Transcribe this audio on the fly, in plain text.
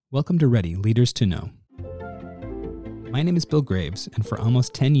Welcome to Ready, Leaders to Know. My name is Bill Graves, and for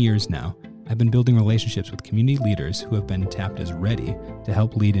almost 10 years now, I've been building relationships with community leaders who have been tapped as ready to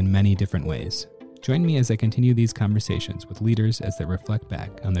help lead in many different ways. Join me as I continue these conversations with leaders as they reflect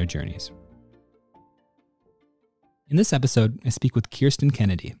back on their journeys. In this episode, I speak with Kirsten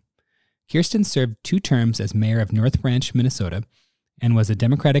Kennedy. Kirsten served 2 terms as mayor of North Branch, Minnesota, and was a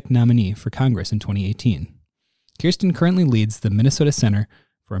Democratic nominee for Congress in 2018. Kirsten currently leads the Minnesota Center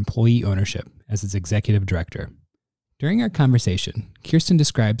for Employee Ownership as its executive director. During our conversation, Kirsten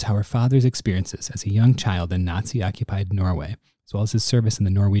describes how her father's experiences as a young child in Nazi-occupied Norway, as well as his service in the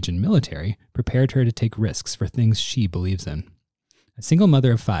Norwegian military, prepared her to take risks for things she believes in. A single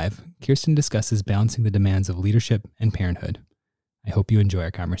mother of 5, Kirsten discusses balancing the demands of leadership and parenthood. I hope you enjoy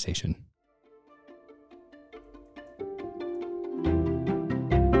our conversation.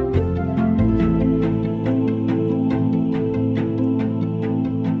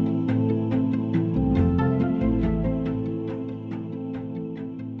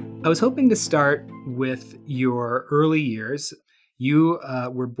 I was hoping to start with your early years. You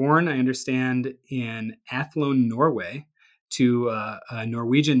were born, I understand, in Athlone, Norway, to a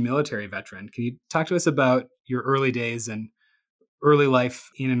Norwegian military veteran. Can you talk to us about your early days and early life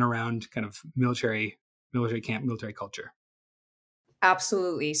in and around kind of military camp, military culture?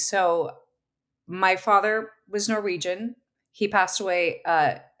 Absolutely. So my father was Norwegian. He passed away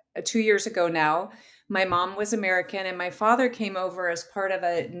 2 years ago now. My mom was American, and my father came over as part of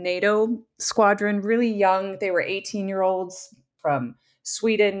a NATO squadron, really young. They were 18-year-olds from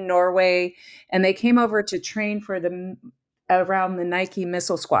Sweden, Norway, and they came over to train for around the Nike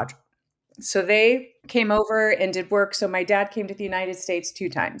missile squadron. So they came over and did work. So my dad came to the United States 2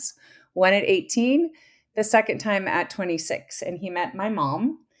 times, one at 18, the second time at 26. And he met my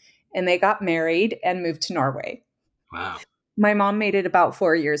mom, and they got married and moved to Norway. Wow. My mom made it about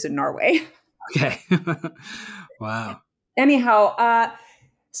 4 years in Norway. Okay. Wow. Anyhow,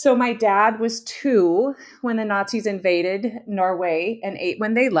 so my dad was 2 when the Nazis invaded Norway and 8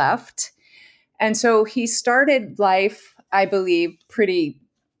 when they left. And so he started life, I believe, pretty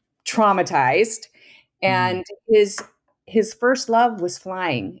traumatized. And his first love was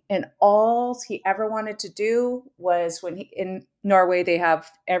flying. And all he ever wanted to do was in Norway,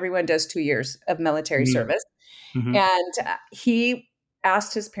 everyone does 2 years of military service. Mm-hmm. And he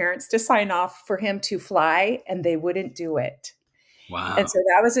asked his parents to sign off for him to fly, and they wouldn't do it. Wow. And so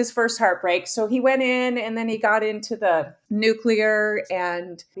that was his first heartbreak. So he went in, and then he got into the nuclear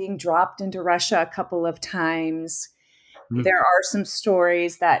and being dropped into Russia a couple of times. Mm-hmm. There are some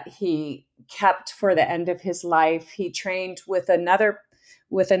stories that he kept for the end of his life. He trained with another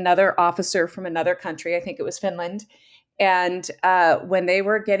officer from another country. I think it was Finland. And when they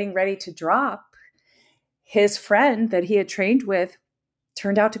were getting ready to drop, his friend that he had trained with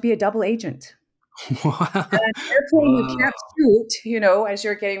turned out to be a double agent. Wow. And an airplane you can't shoot, as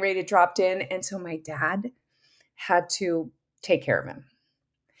you're getting ready to drop in. And so my dad had to take care of him.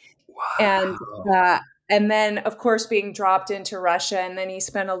 Wow. And then, of course, being dropped into Russia. And then he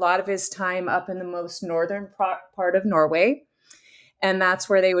spent a lot of his time up in the most northern part of Norway. And that's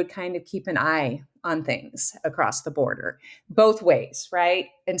where they would kind of keep an eye on things across the border, both ways, right?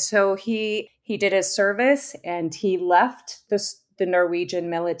 And so he did his service, and he left the Norwegian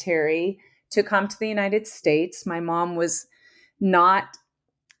military to come to the United States. My mom was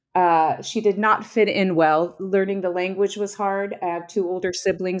she did not fit in well. Learning the language was hard. I have 2 older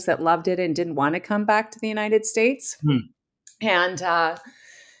siblings that loved it and didn't want to come back to the United States.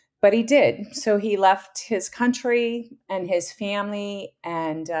 But he did. So he left his country and his family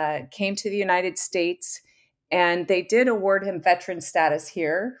and came to the United States. And they did award him veteran status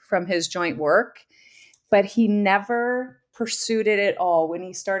here from his joint work, but he never pursued it at all. When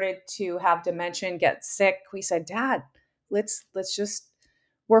he started to have dementia and get sick, we said, Dad, let's just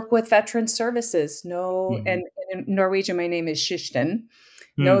work with veteran services. No, and in Norwegian, my name is Kirsten.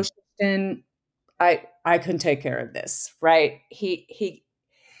 No, Kirsten, I can take care of this, right? He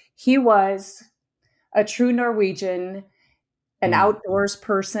was a true Norwegian, an outdoors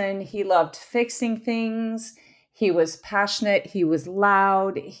person. He loved fixing things. He was passionate. He was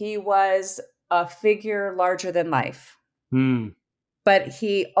loud. He was a figure larger than life. But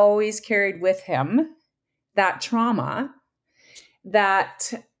he always carried with him that trauma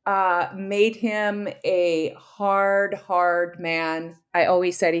that made him a hard man. I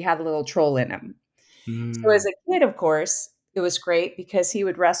always said he had a little troll in him. So as a kid, of course, it was great because he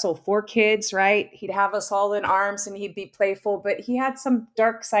would wrestle 4 kids, right? He'd have us all in arms and he'd be playful, but he had some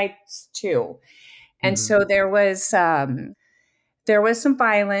dark sides too. And so there was some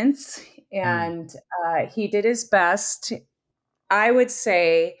violence, and he did his best I would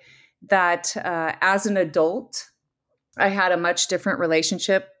say that as an adult, I had a much different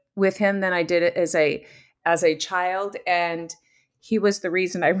relationship with him than I did as a child, and he was the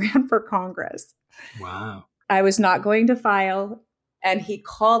reason I ran for Congress. Wow. I was not going to file, and he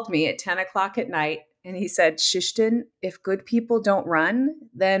called me at 10 o'clock at night, and he said, "Shishton, if good people don't run,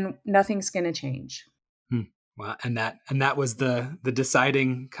 then nothing's going to change." Hmm. Wow. And that was the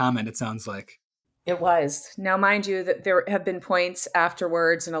deciding comment, it sounds like. It was. Now, mind you, that there have been points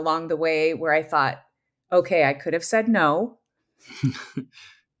afterwards and along the way where I thought, okay, I could have said no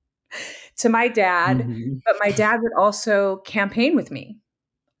to my dad, Mm-hmm. but my dad would also campaign with me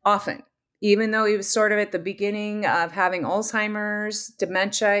often. Even though he was sort of at the beginning of having Alzheimer's,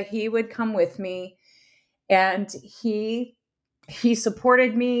 dementia, he would come with me, and he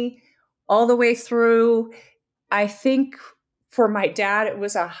supported me all the way through. I think for my dad, it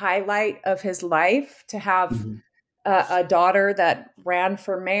was a highlight of his life to have Mm-hmm. a daughter that ran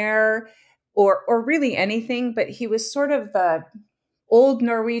for mayor, or really anything. But he was sort of the old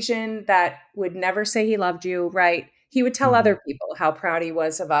Norwegian that would never say he loved you, right? He would tell Mm-hmm. other people how proud he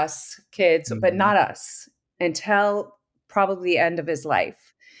was of us kids, but Mm-hmm. not us, until probably the end of his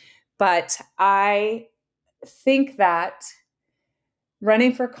life. But I think that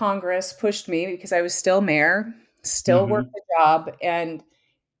running for Congress pushed me because I was still mayor, still Mm-hmm. worked the job, and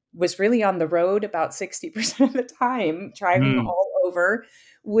was really on the road about 60% of the time, driving Mm. all over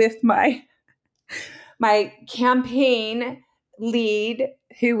with my campaign lead,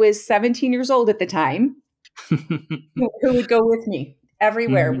 who was 17 years old at the time, who would go with me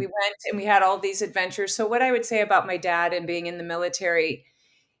everywhere. Mm-hmm. We went and we had all these adventures. So what I would say about my dad and being in the military,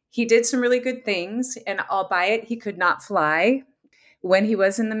 he did some really good things, and I'll buy it. He could not fly. When he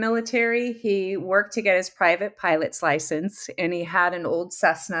was in the military, he worked to get his private pilot's license, and he had an old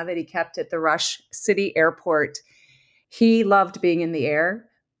Cessna that he kept at the Rush City Airport. He loved being in the air.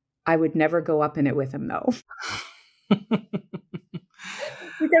 I would never go up in it with him, though.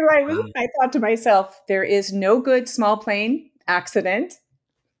 Because Wow. I thought to myself, there is no good small plane accident.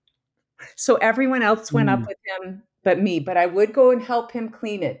 So everyone else went up Mm. with him but me. But I would go and help him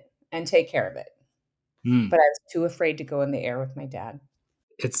clean it and take care of it. Mm. But I was too afraid to go in the air with my dad.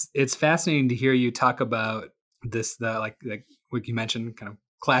 It's fascinating to hear you talk about this, the like what you mentioned, kind of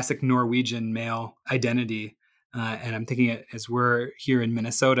classic Norwegian male identity. And I'm thinking as we're here in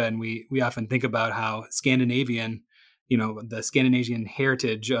Minnesota, and we often think about how Scandinavian, the Scandinavian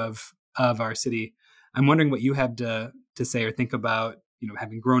heritage of our city. I'm wondering what you have to say or think about,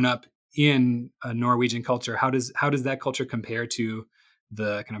 having grown up in a Norwegian culture. How does that culture compare to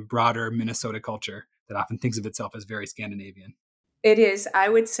the kind of broader Minnesota culture that often thinks of itself as very Scandinavian? It is, I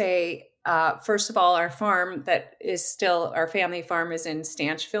would say, first of all, our farm that is still our family farm is in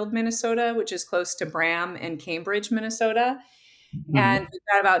Stanchfield, Minnesota, which is close to Bram and Cambridge, Minnesota. And Mm-hmm. we've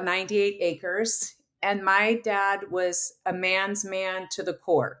got about 98 acres. And my dad was a man's man to the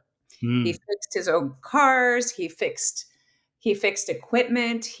core. He Mm. fixed his own cars. He fixed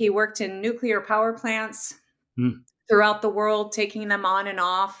equipment. He worked in nuclear power plants Mm. throughout the world, taking them on and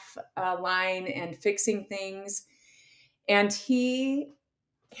off line and fixing things. And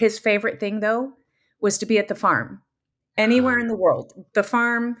his favorite thing, though, was to be at the farm anywhere in the world. The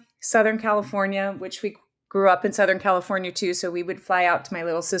farm, Southern California, which we grew up in Southern California too. So we would fly out to my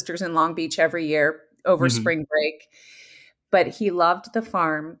little sisters in Long Beach every year over Mhm. spring break. But he loved the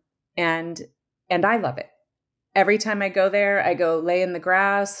farm, and I love it. Every time I go there, I go lay in the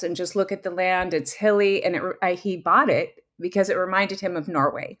grass and just look at the land. It's hilly, and he bought it because it reminded him of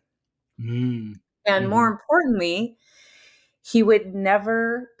Norway. Mm. And more Mhm. importantly, he would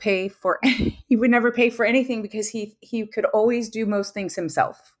never pay for he would never pay for anything because he could always do most things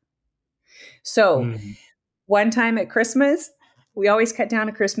himself. So Mhm. one time at Christmas, we always cut down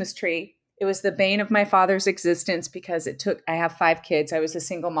a Christmas tree. It was the bane of my father's existence because I have 5 kids. I was a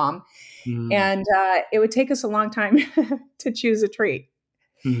single mom. Mm. And it would take us a long time to choose a tree.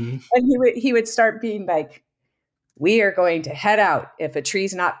 Mhm. And he would start being like, "We are going to head out if a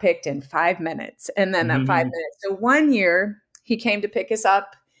tree's not picked in 5 minutes." And then that five Mhm. minutes. So one year he came to pick us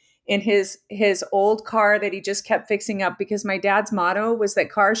up in his old car that he just kept fixing up, because my dad's motto was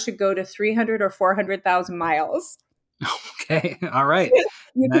that cars should go to 300 or 400,000 miles. Okay. All right.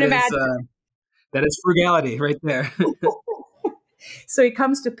 You can That is imagine. that is frugality right there. So he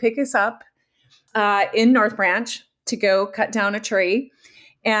comes to pick us up in North Branch to go cut down a tree,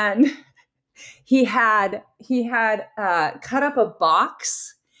 and he had cut up a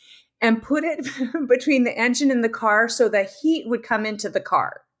box and put it between the engine and the car so the heat would come into the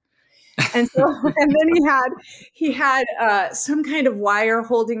car. And so, and then he had some kind of wire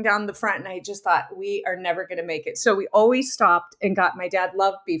holding down the front, and I just thought we are never going to make it. So we always stopped and got. My dad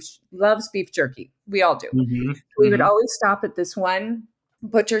loves beef jerky. We all do. Mm-hmm. We would Mm-hmm. always stop at this one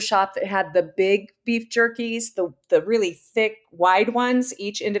butcher shop that had the big beef jerkies, the really thick, wide ones,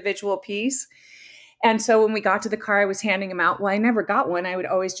 each individual piece. And so when we got to the car, I was handing them out. Well, I never got one. I would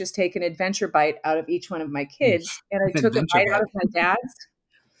always just take an adventure bite out of each one of my kids. And I took a Adventure bite out bite. of my dad's.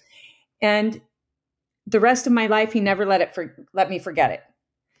 And the rest of my life, he never let me forget it.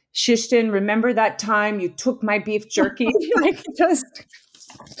 Shishton, remember that time you took my beef jerky? Like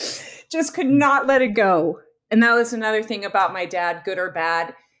just could not let it go. And that was another thing about my dad, good or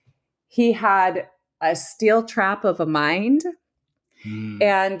bad. He had a steel trap of a mind.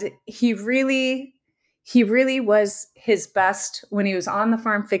 And he really was his best when he was on the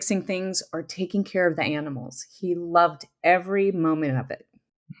farm fixing things or taking care of the animals. He loved every moment of it.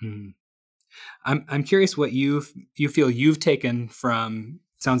 Mm. I'm curious what you feel you've taken from.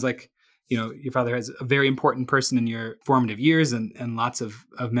 Sounds like your father is a very important person in your formative years and lots of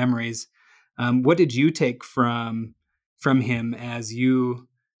memories. What did you take from him as you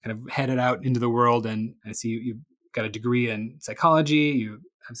kind of headed out into the world? And I see you got a degree in psychology. You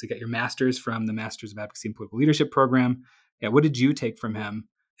obviously got your master's from the Masters of Advocacy and Political Leadership program. Yeah, what did you take from him,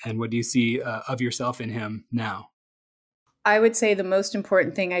 and what do you see of yourself in him now? I would say the most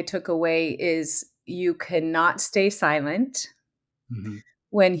important thing I took away is you cannot stay silent Mm-hmm.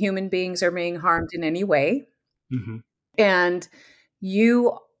 when human beings are being harmed in any way. Mm-hmm. And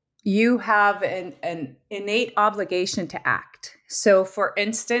you have an innate obligation to act. So for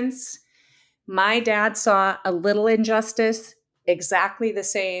instance, my dad saw a little injustice exactly the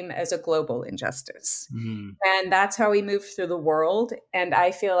same as a global injustice. Mm-hmm. And that's how he moved through the world. And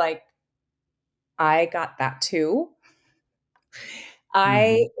I feel like I got that too.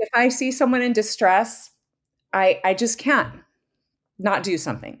 If I see someone in distress, I just can't not do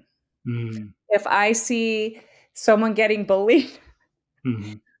something. Mm-hmm. If I see someone getting bullied,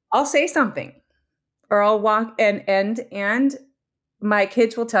 Mm-hmm. I'll say something or I'll walk and my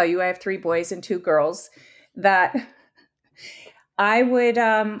kids will tell you, I have 3 boys and 2 girls, that I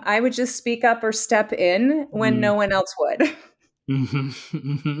would just speak up or step in when no one else would. Mm-hmm.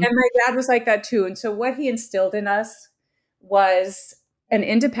 Mm-hmm. And my dad was like that too. And so what he instilled in us was an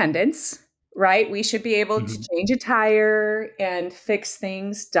independence, right? We should be able to change a tire and fix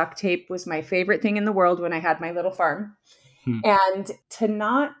things. Duct tape was my favorite thing in the world when I had my little farm. Mm-hmm. And to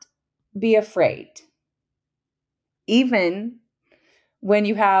not be afraid, even when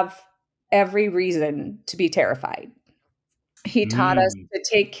you have every reason to be terrified. He taught us to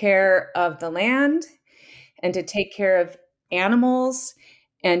take care of the land and to take care of animals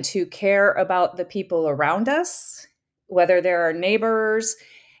and to care about the people around us, whether they're our neighbors,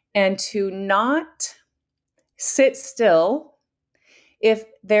 and to not sit still if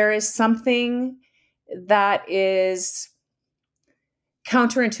there is something that is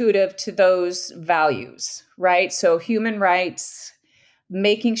counterintuitive to those values, right? So human rights,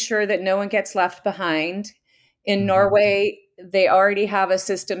 making sure that no one gets left behind. In Norway, they already have a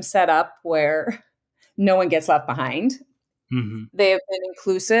system set up where no one gets left behind. Mm-hmm. They have been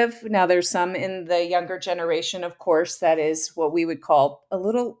inclusive. Now, there's some in the younger generation, of course, that is what we would call a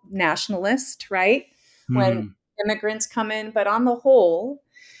little nationalist, right? When immigrants come in. But on the whole,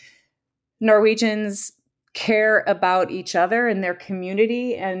 Norwegians care about each other and their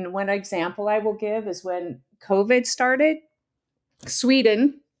community. And one example I will give is when COVID started,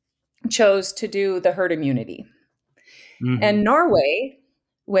 Sweden chose to do the herd immunity. Mm-hmm. And Norway,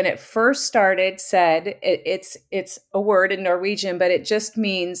 when it first started, said it's a word in Norwegian, but it just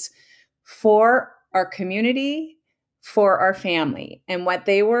means for our community, for our family. And what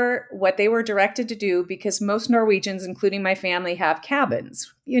they were directed to do, because most Norwegians, including my family, have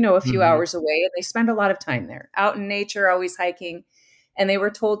cabins, a few hours away, and they spend a lot of time there, out in nature, always hiking. And they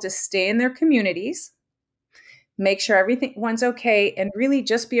were told to stay in their communities, make sure everyone's okay, and really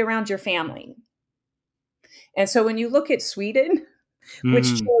just be around your family. And so when you look at Sweden, which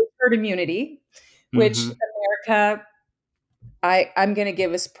chose herd immunity, which America, I'm going to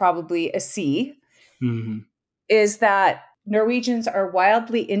give us probably a C, is that Norwegians are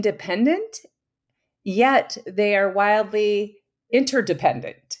wildly independent, yet they are wildly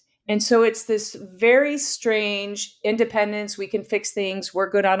interdependent. And so it's this very strange independence. We can fix things. We're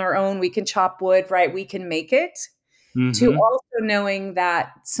good on our own. We can chop wood, right? We can make it. To also knowing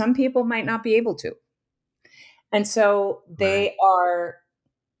that some people might not be able to. And so they are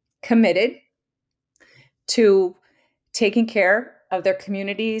committed to taking care of their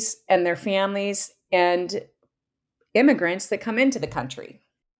communities and their families and immigrants that come into the country.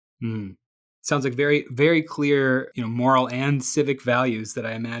 Mm. Sounds like very, very clear, moral and civic values that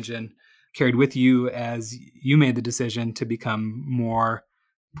I imagine carried with you as you made the decision to become more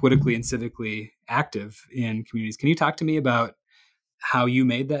politically and civically active in communities. Can you talk to me about how you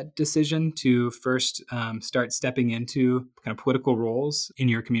made that decision to first start stepping into kind of political roles in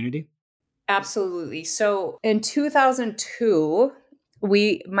your community? Absolutely. So in 2002,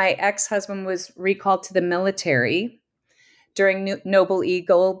 my ex-husband was recalled to the military during Noble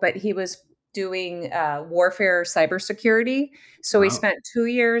Eagle, but he was doing warfare cybersecurity. So he Wow. spent 2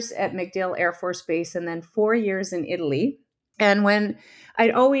 years at MacDill Air Force Base and then 4 years in Italy. And when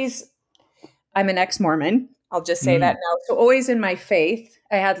I'd always, I'm an ex-Mormon, I'll just say that Mm. now. So always in my faith,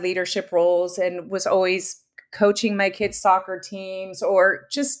 I had leadership roles and was always coaching my kids' soccer teams or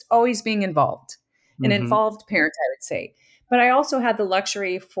just always being involved, an Mm-hmm. involved parent, I would say. But I also had the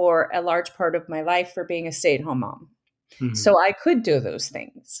luxury for a large part of my life for being a stay-at-home mom. Mm-hmm. So I could do those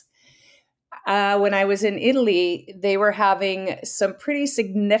things. When I was in Italy, they were having some pretty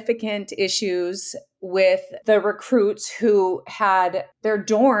significant issues with the recruits who had their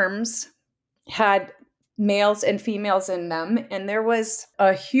dorms had males and females in them. And there was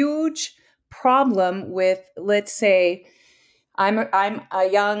a huge problem with, let's say, I've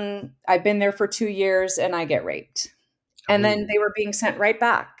been there for 2 years and I get raped. And then Oh. they were being sent right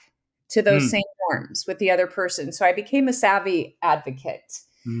back to those Mm. same dorms with the other person. So I became a savvy advocate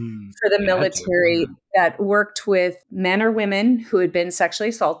Mm. for the You had to. military that worked with men or women who had been sexually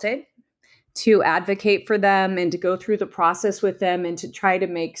assaulted to advocate for them and to go through the process with them and to try to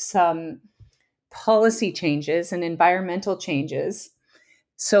make some policy changes and environmental changes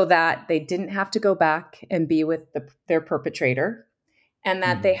so that they didn't have to go back and be with their perpetrator and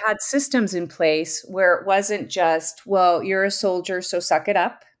that they Mm-hmm. had systems in place where it wasn't just, well, you're a soldier, so suck it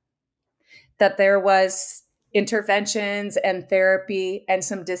up, that there was interventions and therapy and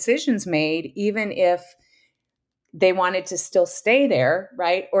some decisions made, even if they wanted to still stay there,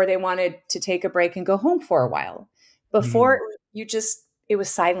 right? Or they wanted to take a break and go home for a while. Before, Mm-hmm. it was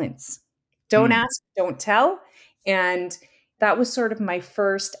silence. Don't ask, don't tell. And that was sort of my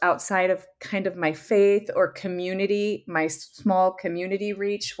first outside of kind of my faith or community, my small community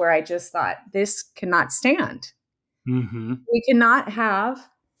reach, where I just thought, this cannot stand. Mm-hmm. We cannot have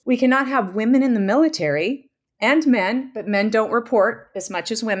we cannot have women in the military and men, but men don't report as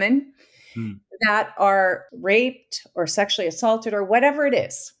much as women that are raped or sexually assaulted or whatever it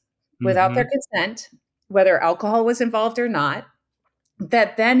is without Mm-hmm. their consent, whether alcohol was involved or not,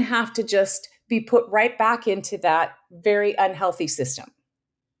 that then have to just be put right back into that very unhealthy system.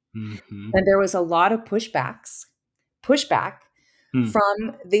 Mm-hmm. And there was a lot of pushback Mm.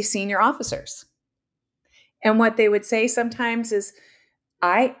 from the senior officers. And what they would say sometimes is,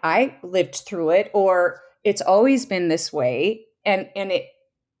 I lived through it, or it's always been this way. And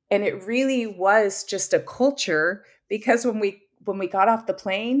it really was just a culture, because when we got off the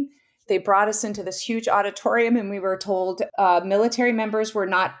plane, they brought us into this huge auditorium and we were told military members were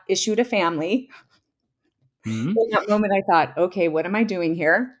not issued a family. Mm. In that moment, I thought, okay, what am I doing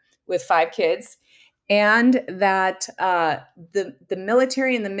here with 5 kids? And that the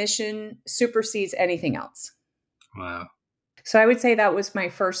military and the mission supersedes anything else. Wow. So I would say that was my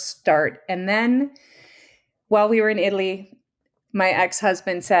first start. And then while we were in Italy, my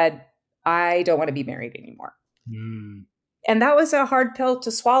ex-husband said, I don't want to be married anymore. Mm. And that was a hard pill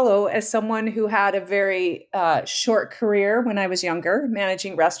to swallow as someone who had a very short career when I was younger,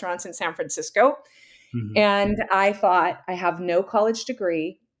 managing restaurants in San Francisco. Mm-hmm. And I thought, I have no college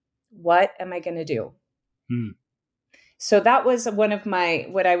degree. What am I going to do? Mm. So that was one of my,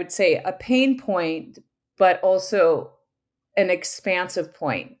 what I would say, a pain point, but also an expansive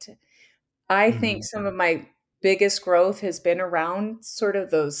point. I think Mm-hmm. some of my biggest growth has been around sort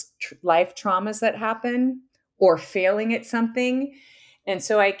of those life traumas that happen or failing at something. And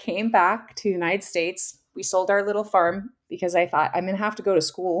so I came back to the United States. We sold our little farm because I thought, I'm going to have to go to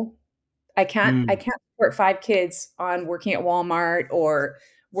school. I can't Mm. support 5 kids on working at Walmart or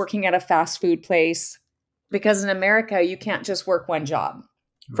working at a fast food place, because in America you can't just work one job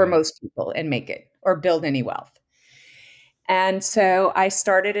for Right. most people and make it or build any wealth. And so I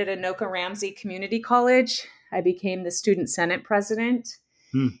started at Anoka Ramsey Community College. I became the student senate president,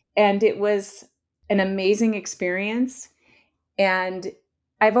 Mm. and it was an amazing experience. And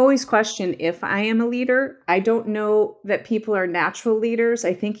I've always questioned if I am a leader. I don't know that people are natural leaders.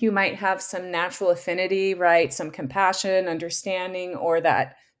 I think you might have some natural affinity, right? Some compassion, understanding, or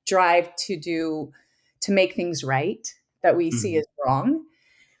that drive to make things right that we see Mm-hmm. as wrong.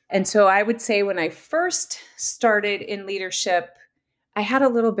 And so I would say when I first started in leadership, I had a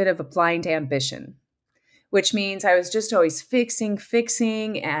little bit of a blind ambition, which means I was just always fixing,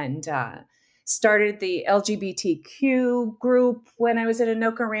 and started the LGBTQ group when I was at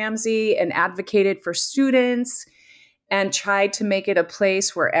Anoka Ramsey and advocated for students and tried to make it a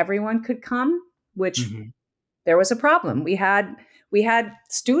place where everyone could come, which there was a problem. We had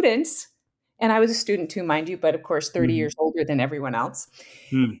students, and I was a student too, mind you, but of course 30 years older than everyone else,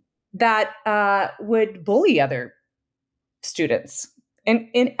 that would bully other students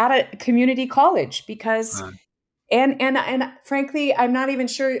at a community college because and frankly, I'm not even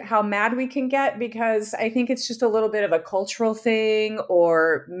sure how mad we can get, because I think it's just a little bit of a cultural thing,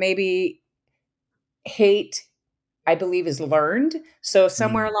 or maybe hate, I believe, is learned. So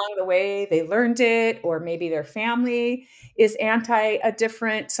somewhere along the way, they learned it, or maybe their family is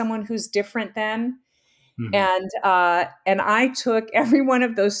someone who's different than. And I took every one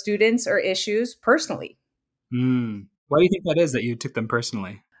of those students or issues personally. Why do you think that is, that you took them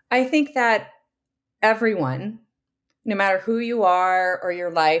personally? I think that everyone, no matter who you are or your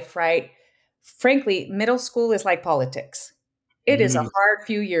life, right? Frankly, middle school is like politics. It is a hard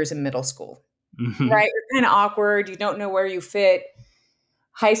few years in middle school, right? You're kind of awkward. You don't know where you fit.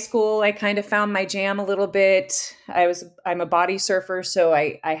 High school, I kind of found my jam a little bit. I'm a body surfer, so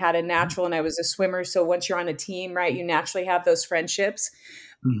I had a natural, and I was a swimmer. So once you're on a team, right, you naturally have those friendships.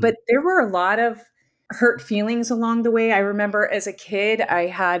 But there were a lot of hurt feelings along the way. I remember as a kid, I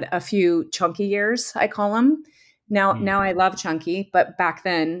had a few chunky years, I call them. Now I love chunky, but back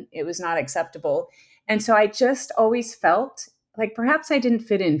then it was not acceptable. And so I just always felt like perhaps I didn't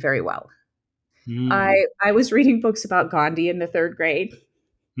fit in very well. I was reading books about Gandhi in the third grade.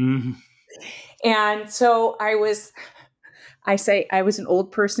 And so I was an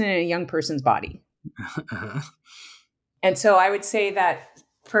old person in a young person's body. And so I would say that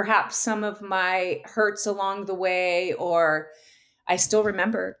perhaps some of my hurts along the way, or I still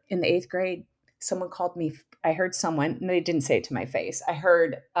remember in the 8th grade, someone called me. I heard someone, no, they didn't say it to my face. I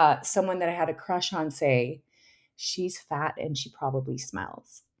heard someone that I had a crush on say, "She's fat and she probably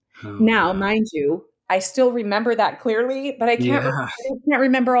smells." Now, mind you, I still remember that clearly, but I can't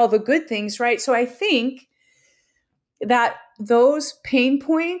remember all the good things, right? So I think that those pain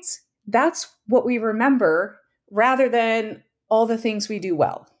points, that's what we remember, rather than all the things we do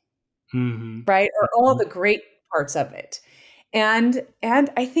well, right? Or all the great parts of it. And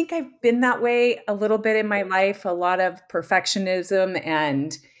I think I've been that way a little bit in my life, a lot of perfectionism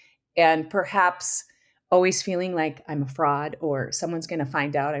and perhaps always feeling like I'm a fraud, or someone's going to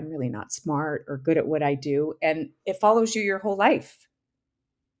find out I'm really not smart or good at what I do. And it follows you your whole life.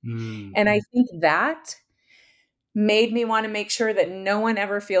 And I think that made me want to make sure that no one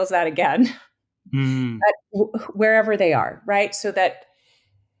ever feels that again, wherever they are, right? So that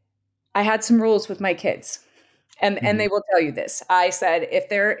I had some rules with my kids. And they will tell you this. I said, if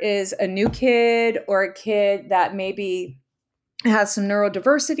there is a new kid or a kid that maybe has some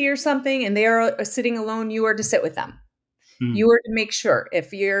neurodiversity or something, and they are sitting alone, you are to sit with them. You are to make sure.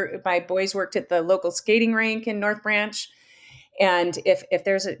 If my boys worked at the local skating rink in North Branch, and if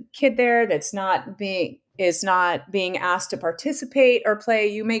there's a kid there that's not being asked to participate or play,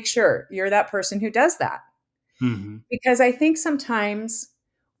 you make sure you're that person who does that. Because I think sometimes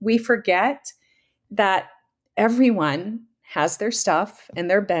we forget that everyone has their stuff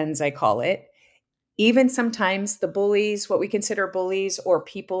and their bends, I call it. Even sometimes the bullies, what we consider bullies, or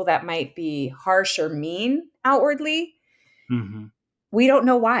people that might be harsh or mean outwardly, we don't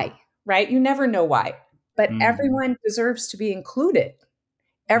know why, right? You never know why. But everyone deserves to be included.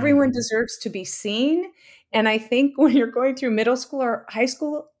 Everyone deserves to be seen. And I think when you're going through middle school or high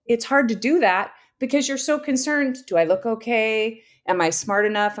school, it's hard to do that because you're so concerned. Do I look okay? Am I smart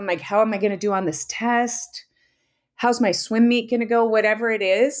enough? I'm like, how am I going to do on this test? How's my swim meet going to go? Whatever it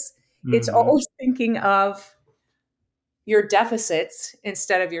is, it's always thinking of your deficits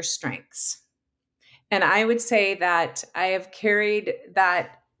instead of your strengths. And I would say that I have carried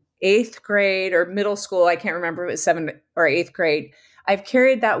that 8th grade or middle school, I can't remember if it was 7th or 8th grade. I've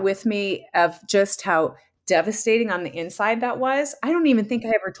carried that with me, of just how devastating on the inside that was. I don't even think I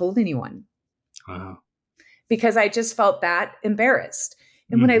ever told anyone. Wow. Because I just felt that embarrassed.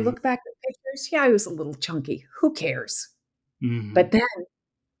 And when I look back at pictures, yeah, I was a little chunky. Who cares? But then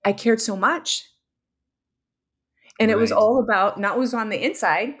I cared so much. And it was all about not what was on the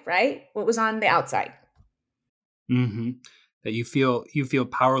inside, right? What was on the outside. That you feel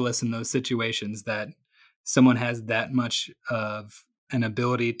powerless in those situations, that someone has that much of an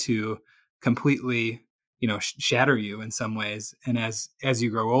ability to completely, shatter you in some ways. And as you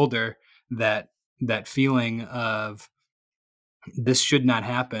grow older, that feeling of this should not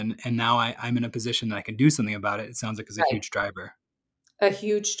happen, and now I'm in a position that I can do something about it, it sounds like is a huge driver. A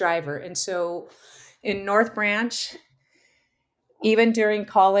huge driver. And so in North Branch. Even during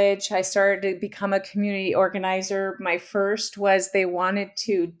college, I started to become a community organizer. My first was they wanted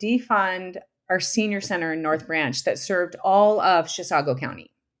to defund our senior center in North Branch that served all of Chisago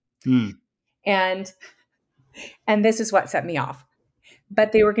County. Mm. And this is what set me off.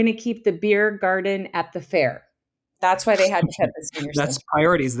 But they were going to keep the beer garden at the fair. That's why they had to cut the senior center. That's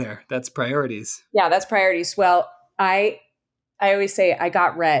priorities there. That's priorities. Yeah, that's priorities. Well, I always say I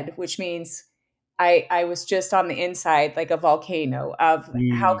got red, which means I was just on the inside like a volcano of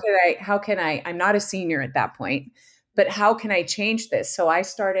how can I, I'm not a senior at that point, but how can I change this? So I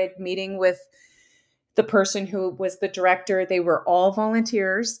started meeting with the person who was the director. They were all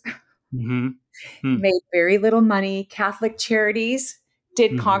volunteers, made very little money, Catholic charities,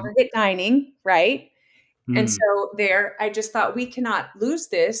 did congregate dining, right? And so there, I just thought we cannot lose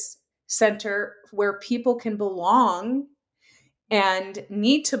this center where people can belong and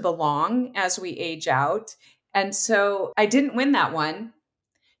need to belong as we age out. And so I didn't win that one.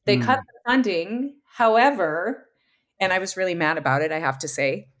 They cut the funding, however, and I was really mad about it, I have to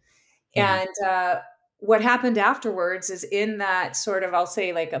say. And what happened afterwards is in that sort of, I'll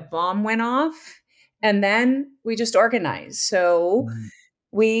say like a bomb went off, and then we just organized. So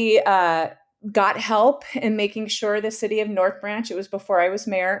we got help in making sure the city of North Branch, it was before I was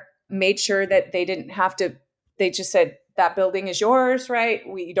mayor, made sure that they didn't have to, they just said, that building is yours, right?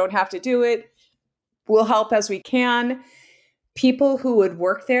 You don't have to do it. We'll help as we can. People who would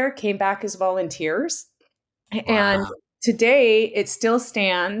work there came back as volunteers. Wow. And today it still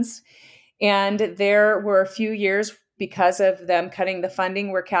stands. And there were a few years because of them cutting the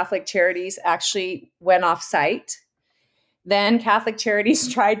funding where Catholic Charities actually went off site. Then Catholic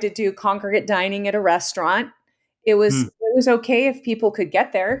Charities tried to do congregate dining at a restaurant. It was okay if people could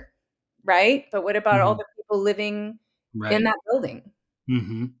get there, right? But what about all the people living in that building?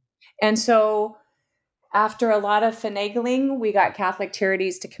 And so after a lot of finagling, we got Catholic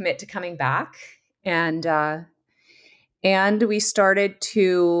Charities to commit to coming back. And we started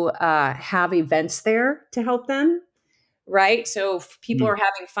to have events there to help them, right? So if people are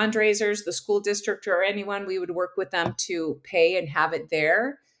having fundraisers, the school district or anyone, we would work with them to pay and have it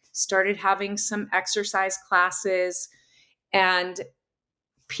there. Started having some exercise classes, and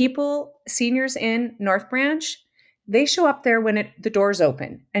people, seniors in North Branch, they show up there when the doors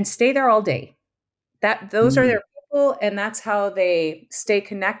open and stay there all day. Those are their people, and that's how they stay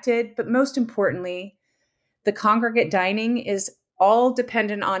connected. But most importantly, the congregate dining is all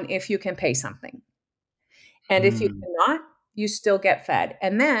dependent on if you can pay something. And if you cannot, you still get fed.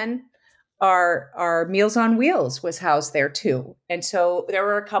 And then our Meals on Wheels was housed there too. And so there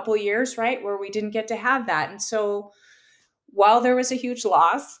were a couple years, right, where we didn't get to have that. And so while there was a huge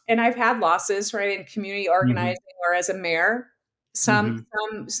loss, and I've had losses, right, in community organizing or as a mayor, some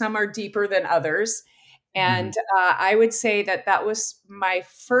are deeper than others. And I would say that was my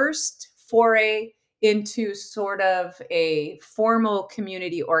first foray into sort of a formal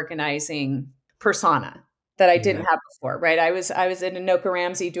community organizing persona that I didn't have before, right? I was in Anoka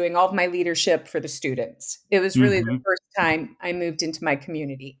Ramsey doing all of my leadership for the students. It was really the first time I moved into my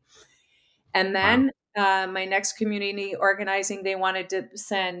community. And then my next community organizing, they wanted to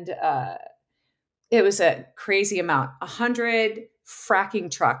send, it was a crazy amount, 100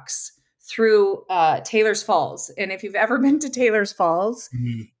 fracking trucks through Taylor's Falls. And if you've ever been to Taylor's Falls,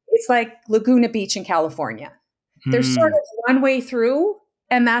 it's like Laguna Beach in California. There's sort of one way through,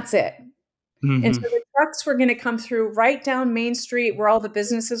 and that's it. And so the trucks were going to come through right down Main Street where all the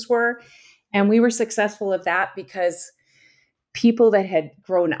businesses were. And we were successful at that because people that had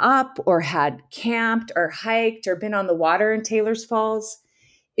grown up or had camped or hiked or been on the water in Taylor's Falls,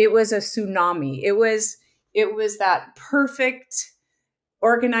 it was a tsunami. It was that perfect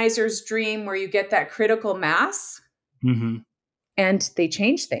organizer's dream where you get that critical mass. And they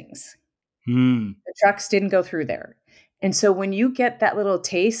changed things. The trucks didn't go through there. And so when you get that little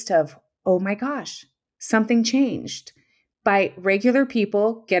taste of, oh my gosh, something changed by regular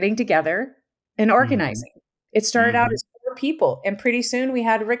people getting together and organizing. It started out as 4 people, and pretty soon we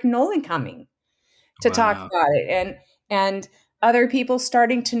had Rick Nolan coming to talk about it, and other people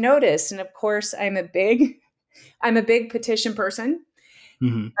starting to notice. And of course, I'm a big petition person.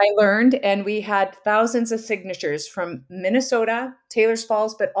 I learned, and we had thousands of signatures from Minnesota, Taylor's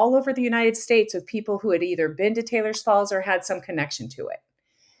Falls, but all over the United States of people who had either been to Taylor's Falls or had some connection to it.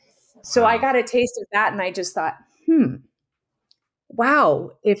 So I got a taste of that, and I just thought,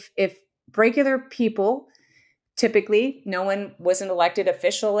 wow, if regular people, typically no one was an elected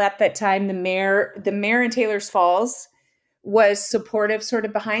official at that time, the mayor in Taylor's Falls was supportive sort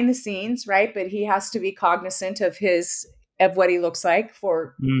of behind the scenes, right? But he has to be cognizant of what he looks like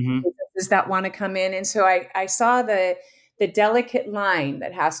for his businesses that want to come in. And so I saw the delicate line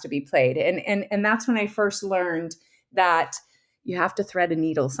that has to be played. And that's when I first learned that you have to thread a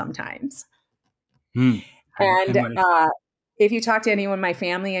needle sometimes. Mm. And what if you talk to anyone in my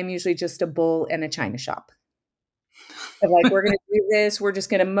family, I'm usually just a bull in a china shop. Of like, we're going to do this. We're just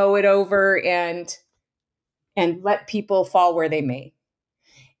going to mow it over and let people fall where they may.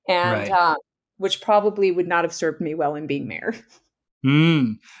 And right. which probably would not have served me well in being mayor.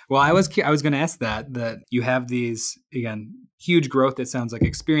 Well, I was going to ask that you have these, again, huge growth, it sounds like,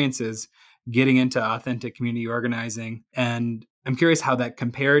 experiences getting into authentic community organizing. And I'm curious how that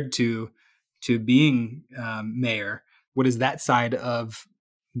compared to being mayor. What is that side of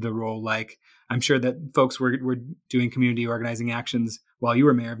the role like? I'm sure that folks were doing community organizing actions while you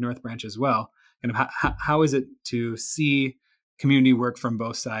were mayor of North Branch as well. And how is it to see community work from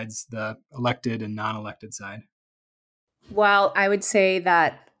both sides, the elected and non-elected side? Well, I would say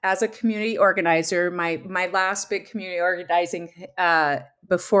that as a community organizer, my last big community organizing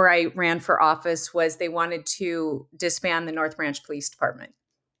before I ran for office was they wanted to disband the North Branch Police Department.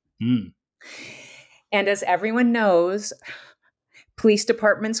 Mm. And as everyone knows, police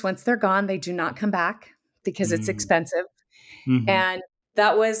departments, once they're gone, they do not come back because it's expensive. Mm-hmm. And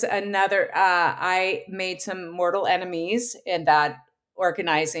that was another, I made some mortal enemies in that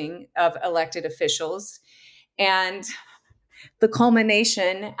organizing of elected officials. And the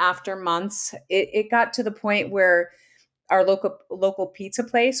culmination after months, it got to the point where our local pizza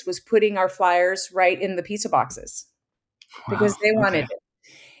place was putting our flyers right in the pizza boxes because they wanted it.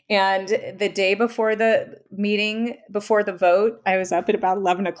 And the day before the meeting, before the vote, I was up at about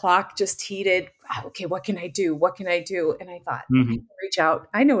 11 o'clock, just heated. Okay, what can I do? What can I do? And I thought, I can reach out.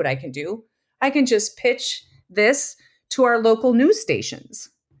 I know what I can do. I can just pitch this to our local news stations.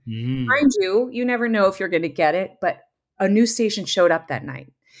 Mind you, you never know if you're going to get it, but a news station showed up that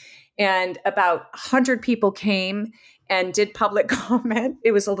night. And about 100 people came and did public comment.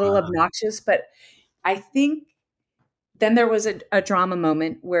 It was a little obnoxious, but I think then there was a drama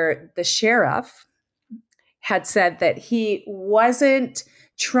moment where the sheriff had said that he wasn't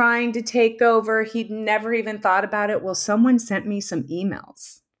trying to take over. He'd never even thought about it. Well, someone sent me some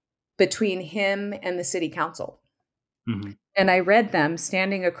emails between him and the city council. Mm-hmm. And I read them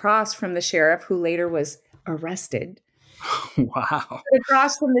standing across from the sheriff, who later was arrested. Wow.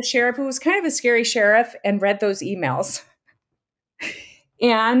 Across from the sheriff, who was kind of a scary sheriff, and read those emails.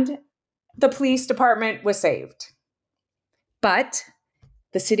 And the police department was saved. But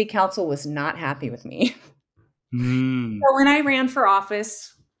the city council was not happy with me. So when I ran for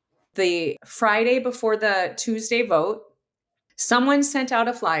office, the Friday before the Tuesday vote, someone sent out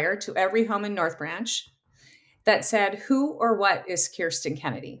a flyer to every home in North Branch that said, "Who or what is Kirsten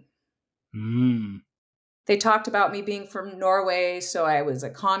Kennedy?" They talked about me being from Norway, so I was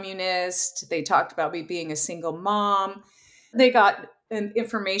a communist. They talked about me being a single mom. They got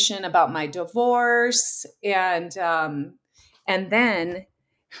information about my divorce, and then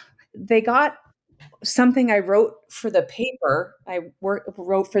they got something I wrote for the paper. I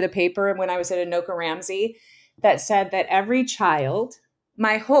wrote for the paper when I was at Anoka Ramsey that said that every child,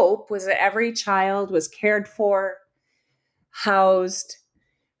 my hope was that every child was cared for, housed,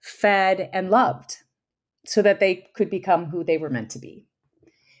 fed, and loved so that they could become who they were meant to be.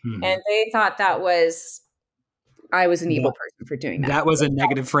 And they thought I was an evil person for doing that. That was a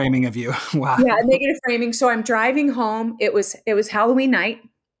negative framing of you. Wow. Yeah, a negative framing. So I'm driving home. It was Halloween night.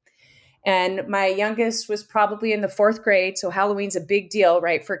 And my youngest was probably in the 4th grade. So Halloween's a big deal,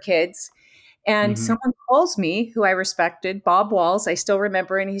 right, for kids. And someone calls me who I respected, Bob Walls, I still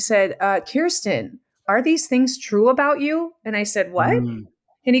remember. And he said, "Kirsten, are these things true about you?" And I said, "What?"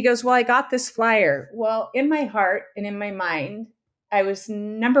 And he goes, "Well, I got this flyer." Well, in my heart and in my mind, I was,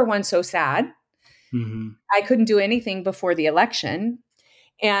 number one, so sad. I couldn't do anything before the election.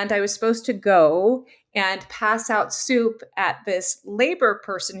 And I was supposed to go and pass out soup at this labor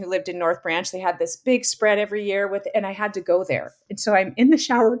person who lived in North Branch. They had this big spread every year and I had to go there. And so I'm in the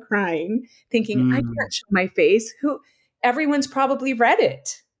shower crying, thinking, I can't show my face. Everyone's probably read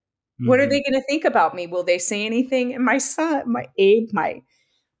it. What are they going to think about me? Will they say anything? And my son, Abe, my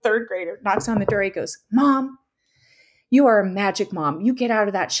 3rd grader, knocks on the door. He goes, "Mom, you are a magic mom. You get out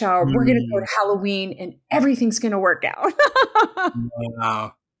of that shower. We're going to go to Halloween and everything's going to work out."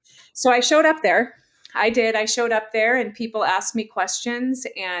 Wow. So I showed up there. I did. I showed up there and people asked me questions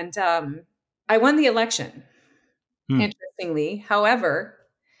and I won the election, interestingly. However,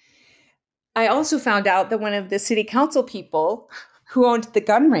 I also found out that one of the city council people who owned the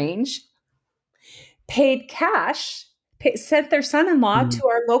gun range paid cash, sent their son-in-law to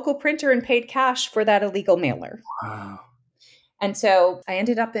our local printer and paid cash for that illegal mailer. Wow. And so I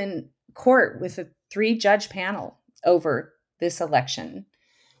ended up in court with a 3-judge panel over this election,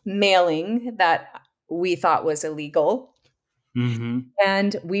 mailing that we thought was illegal,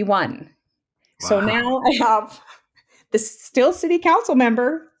 and we won. Wow. So now I have the still city council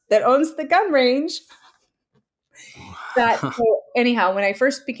member that owns the gun range. So anyhow, when I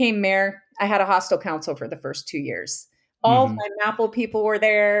first became mayor, I had a hostile council for the first 2 years. All my Maple people were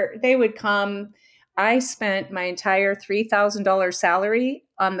there. They would come. I spent my entire $3,000 salary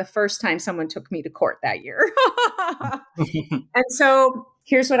on the first time someone took me to court that year. And so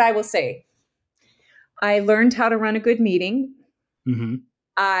here's what I will say. I learned how to run a good meeting.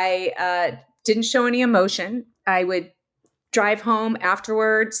 I didn't show any emotion. I would drive home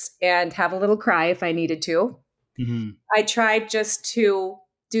afterwards and have a little cry if I needed to. I tried just to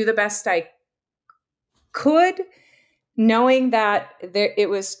do the best I could, knowing that it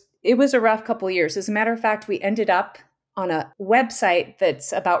was a rough couple of years. As a matter of fact, we ended up on a website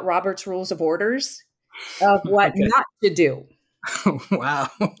that's about Robert's Rules of Orders of what not to do. Wow.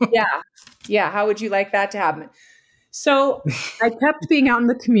 Yeah. How would you like that to happen? So I kept being out in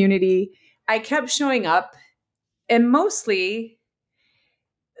the community. I kept showing up, and mostly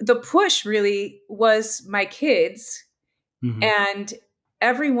the push really was my kids and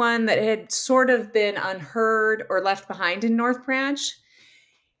everyone that had sort of been unheard or left behind in North Branch,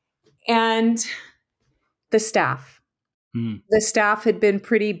 and the staff. The staff had been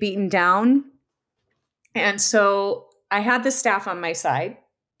pretty beaten down. And so I had the staff on my side.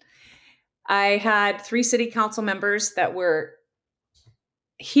 I had 3 city council members that were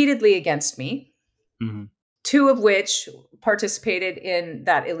heatedly against me, 2 of which participated in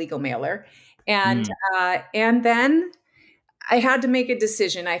that illegal mailer. And then I had to make a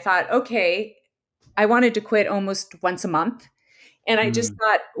decision. I thought, okay, I wanted to quit almost once a month. And I just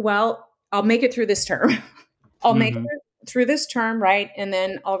thought, well, I'll make it through this term. I'll make it through this term, right? And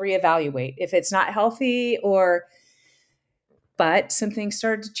then I'll reevaluate if it's not healthy but some things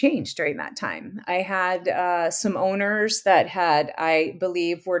started to change during that time. I had some owners that I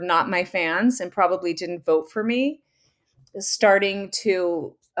believe, were not my fans and probably didn't vote for me, starting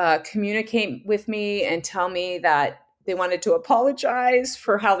to communicate with me and tell me that they wanted to apologize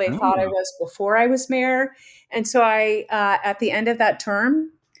for how they thought I was before I was mayor. And so I, at the end of that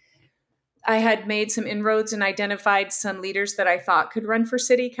term, I had made some inroads and identified some leaders that I thought could run for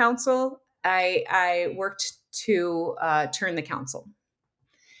city council. I worked to turn the council.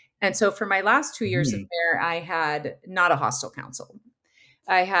 And so for my last 2 years of mayor, I had not a hostile council.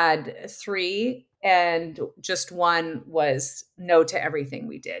 I had 3, and just 1 was no to everything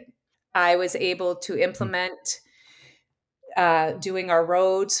we did. I was able to implement doing our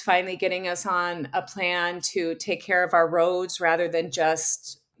roads, finally getting us on a plan to take care of our roads rather than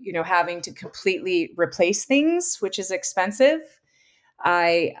just, having to completely replace things, which is expensive.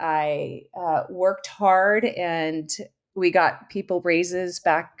 I worked hard, and we got people raises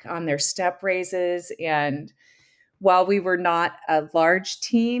back on their step raises. And while we were not a large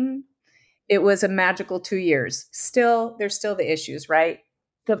team, it was a magical 2 years. There's still the issues, right?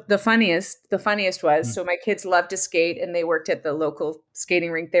 The funniest was, so my kids loved to skate, and they worked at the local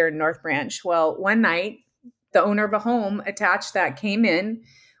skating rink there in North Branch. Well, one night, the owner of a home attached that came in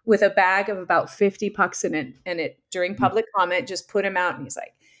with a bag of about 50 pucks in it. And during public comment, just put him out. And he's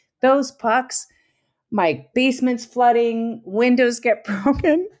like, those pucks, my basement's flooding, windows get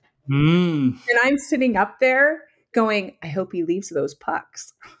broken. And I'm sitting up there going, I hope he leaves those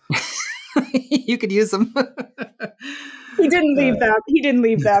pucks. You could use them. He didn't leave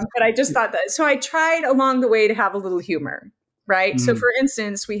them. But I just thought that. So I tried along the way to have a little humor, right? So for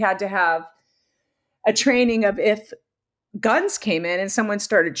instance, we had to have a training of if guns came in and someone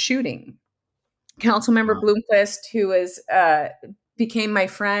started shooting. Councilmember Bloomquist, who became my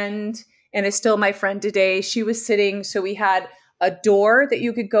friend and is still my friend today, she was sitting. So we had a door that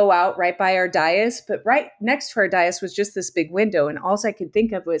you could go out right by our dais, but right next to our dais was just this big window. And all I could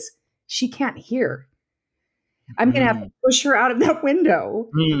think of was, she can't hear. I'm going to have to push her out of that window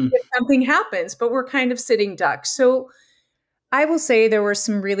if something happens, but we're kind of sitting ducks. So I will say there were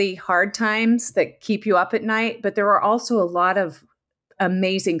some really hard times that keep you up at night, but there were also a lot of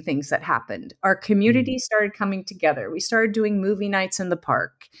amazing things that happened. Our community started coming together. We started doing movie nights in the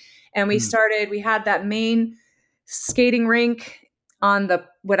park, and we had that main skating rink on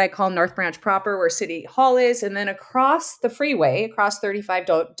what I call North Branch proper, where City Hall is, and then across the freeway, across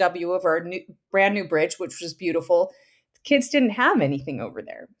 35W over our brand new bridge, which was beautiful. Kids didn't have anything over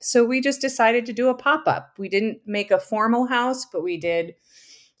there. So we just decided to do a pop-up. We didn't make a formal house, but we did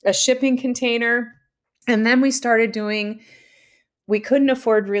a shipping container. And then we started we couldn't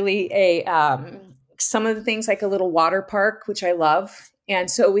afford really some of the things like a little water park, which I love. And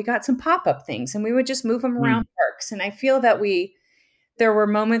so we got some pop-up things and we would just move them around parks. And I feel that there were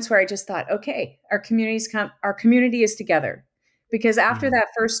moments where I just thought, okay, our community is together. Because after that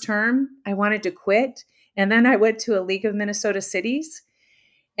first term, I wanted to quit. And then I went to a League of Minnesota Cities,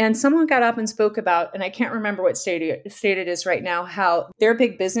 and someone got up and spoke about, and I can't remember what state it is right now, how their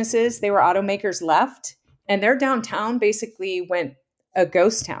big businesses, they were automakers, left, and their downtown basically went a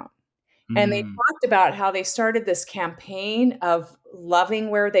ghost town. And they talked about how they started this campaign of loving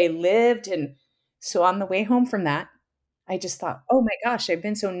where they lived. And so on the way home from that, I just thought, oh my gosh, I've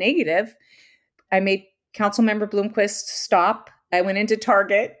been so negative. I made Councilmember Bloomquist stop. I went into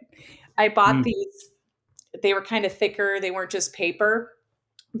Target. I bought these. They were kind of thicker. They weren't just paper.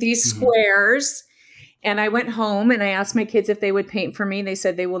 These squares. And I went home and I asked my kids if they would paint for me. They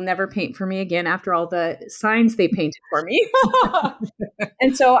said they will never paint for me again after all the signs they painted for me.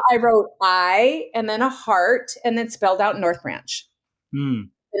 And so I wrote I and then a heart and then spelled out North Branch. The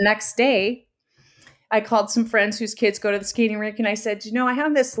next day, I called some friends whose kids go to the skating rink and I said, I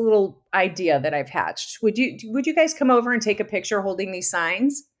have this little idea that I've hatched. Would you guys come over and take a picture holding these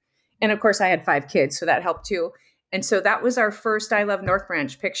signs? And of course I had 5 kids, so that helped too. And so that was our first I Love North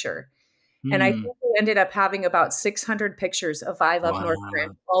Branch picture. And I think we ended up having about 600 pictures of I Love North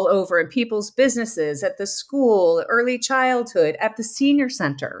Branch all over in people's businesses, at the school, early childhood, at the senior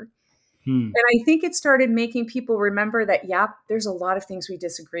center. And I think it started making people remember that, there's a lot of things we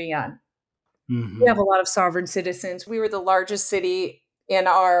disagree on. We have a lot of sovereign citizens. We were the largest city in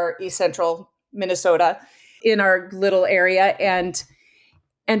our East Central Minnesota, in our little area.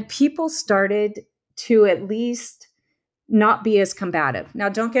 And people started to at least not be as combative. Now,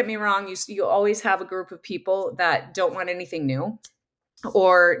 don't get me wrong. You always have a group of people that don't want anything new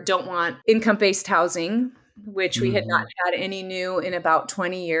or don't want income-based housing, which we had not had any new in about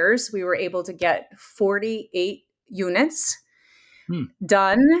 20 years. We were able to get 48 units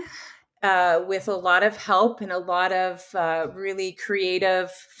done with a lot of help and a lot of really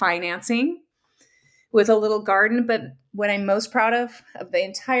creative financing with a little garden. But what I'm most proud of the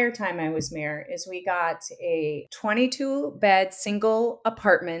entire time I was mayor is we got a 22-bed single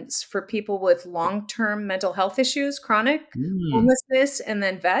apartments for people with long-term mental health issues, chronic homelessness, and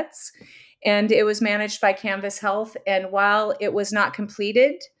then vets. And it was managed by Canvas Health. And while it was not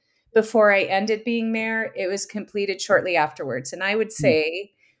completed before I ended being mayor, it was completed shortly afterwards. And I would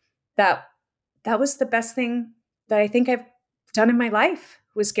say that was the best thing that I think I've done in my life,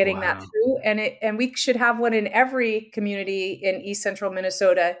 was getting that through. And we should have one in every community in East Central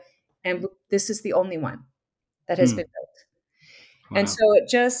Minnesota. And this is the only one that has been built. And so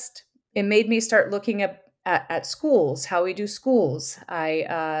it made me start looking at schools, how we do schools.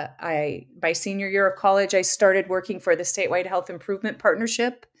 I by senior year of college, I started working for the statewide health improvement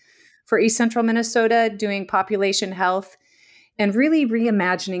partnership for East Central Minnesota, doing population health and really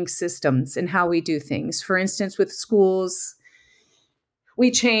reimagining systems and how we do things. For instance, with schools, we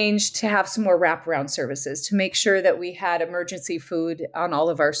changed to have some more wraparound services to make sure that we had emergency food on all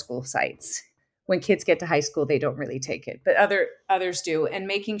of our school sites. When kids get to high school, they don't really take it, but others do. And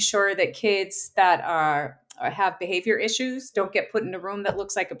making sure that kids that have behavior issues don't get put in a room that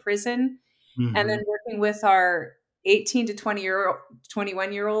looks like a prison. And then working with our 18 to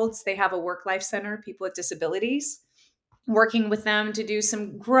 21-year-olds, they have a work-life center, people with disabilities, working with them to do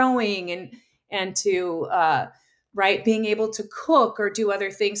some growing and to being able to cook or do other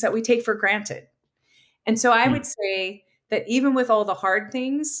things that we take for granted. And so I would say that even with all the hard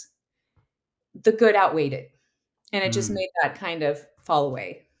things, the good outweighed it. And it just made that kind of fall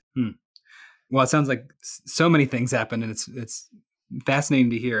away. Well, it sounds like so many things happened, and it's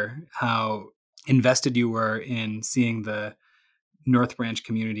fascinating to hear how invested you were in seeing the North Branch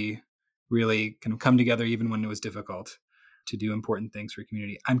community really kind of come together even when it was difficult to do important things for your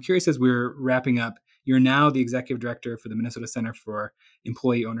community. I'm curious, as we're wrapping up, you're now the executive director for the Minnesota Center for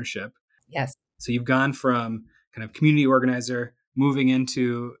Employee Ownership. Yes. So you've gone from kind of community organizer, moving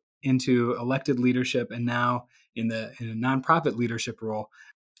into elected leadership, and now in a nonprofit leadership role.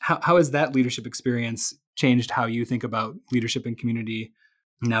 How has that leadership experience changed how you think about leadership and community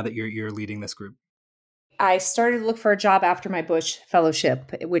now that you're leading this group? I started to look for a job after my Bush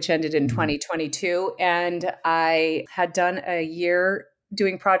Fellowship, which ended in 2022. And I had done a year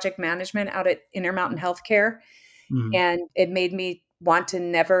doing project management out at Intermountain Healthcare. And it made me want to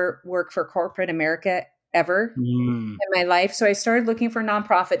never work for corporate America ever in my life. So I started looking for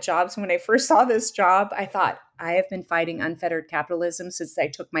nonprofit jobs. When I first saw this job, I thought, I have been fighting unfettered capitalism since I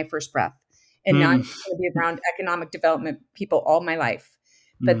took my first breath. And now I'm going to be around economic development people all my life.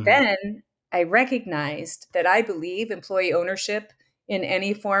 But then I recognized that I believe employee ownership in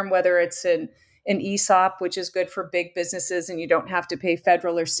any form, whether it's an ESOP, which is good for big businesses and you don't have to pay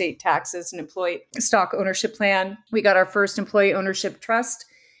federal or state taxes, an employee stock ownership plan. We got our first employee ownership trust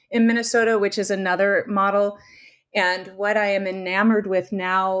in Minnesota, which is another model. And what I am enamored with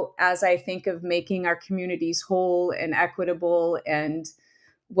now, as I think of making our communities whole and equitable and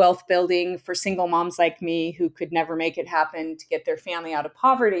wealth building for single moms like me who could never make it happen to get their family out of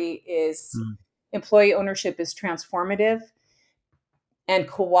poverty, is employee ownership is transformative, and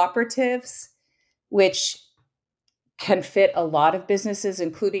cooperatives, which can fit a lot of businesses,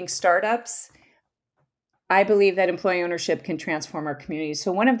 including startups. I believe that employee ownership can transform our communities.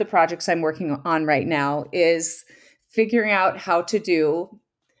 So one of the projects I'm working on right now is figuring out how to do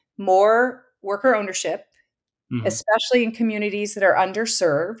more worker ownership, especially in communities that are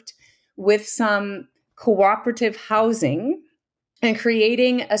underserved, with some cooperative housing, and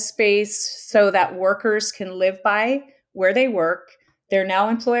creating a space so that workers can live by where they work. They're now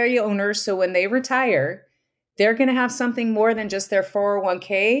employee owners, so when they retire, they're going to have something more than just their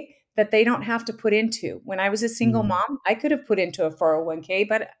 401k that they don't have to put into. When I was a single mom, I could have put into a 401k,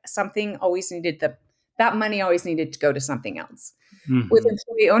 but something always needed that money always needed to go to something else. With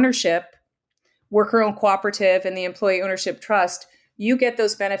employee ownership, worker-owned cooperative, and the employee ownership trust, you get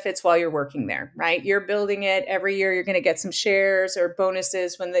those benefits while you're working there, right? You're building it every year. You're going to get some shares or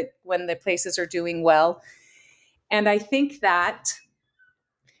bonuses when the places are doing well. And I think that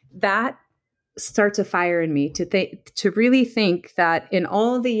starts a fire in me to really think that in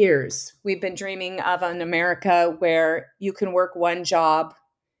all the years we've been dreaming of an America where you can work one job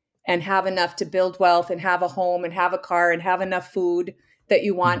and have enough to build wealth and have a home and have a car and have enough food that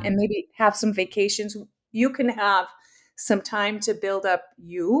you want and maybe have some vacations. You can have some time to build up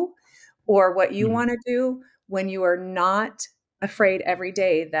you or what you want to do when you are not afraid every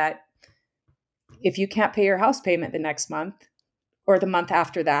day that if you can't pay your house payment the next month or the month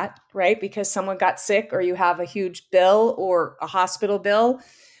after that, right? Because someone got sick or you have a huge bill or a hospital bill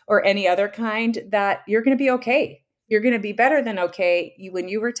or any other kind, that you're going to be okay. You're going to be better than okay. When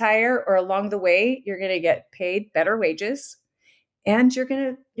you retire or along the way, you're going to get paid better wages and you're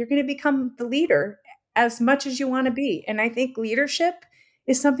going to become the leader as much as you want to be. And I think leadership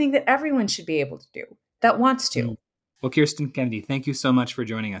is something that everyone should be able to do that wants to. Well, Kirsten Kennedy, thank you so much for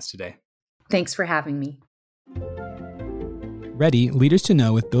joining us today. Thanks for having me. Ready, Leaders to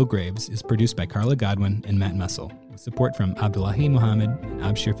Know with Bill Graves is produced by Carla Godwin and Matt Mussel, with support from Abdullahi Mohammed and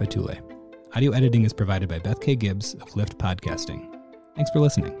Abshir Fatuleh. Audio editing is provided by Beth K. Gibbs of Lyft Podcasting. Thanks for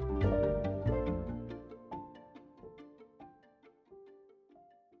listening.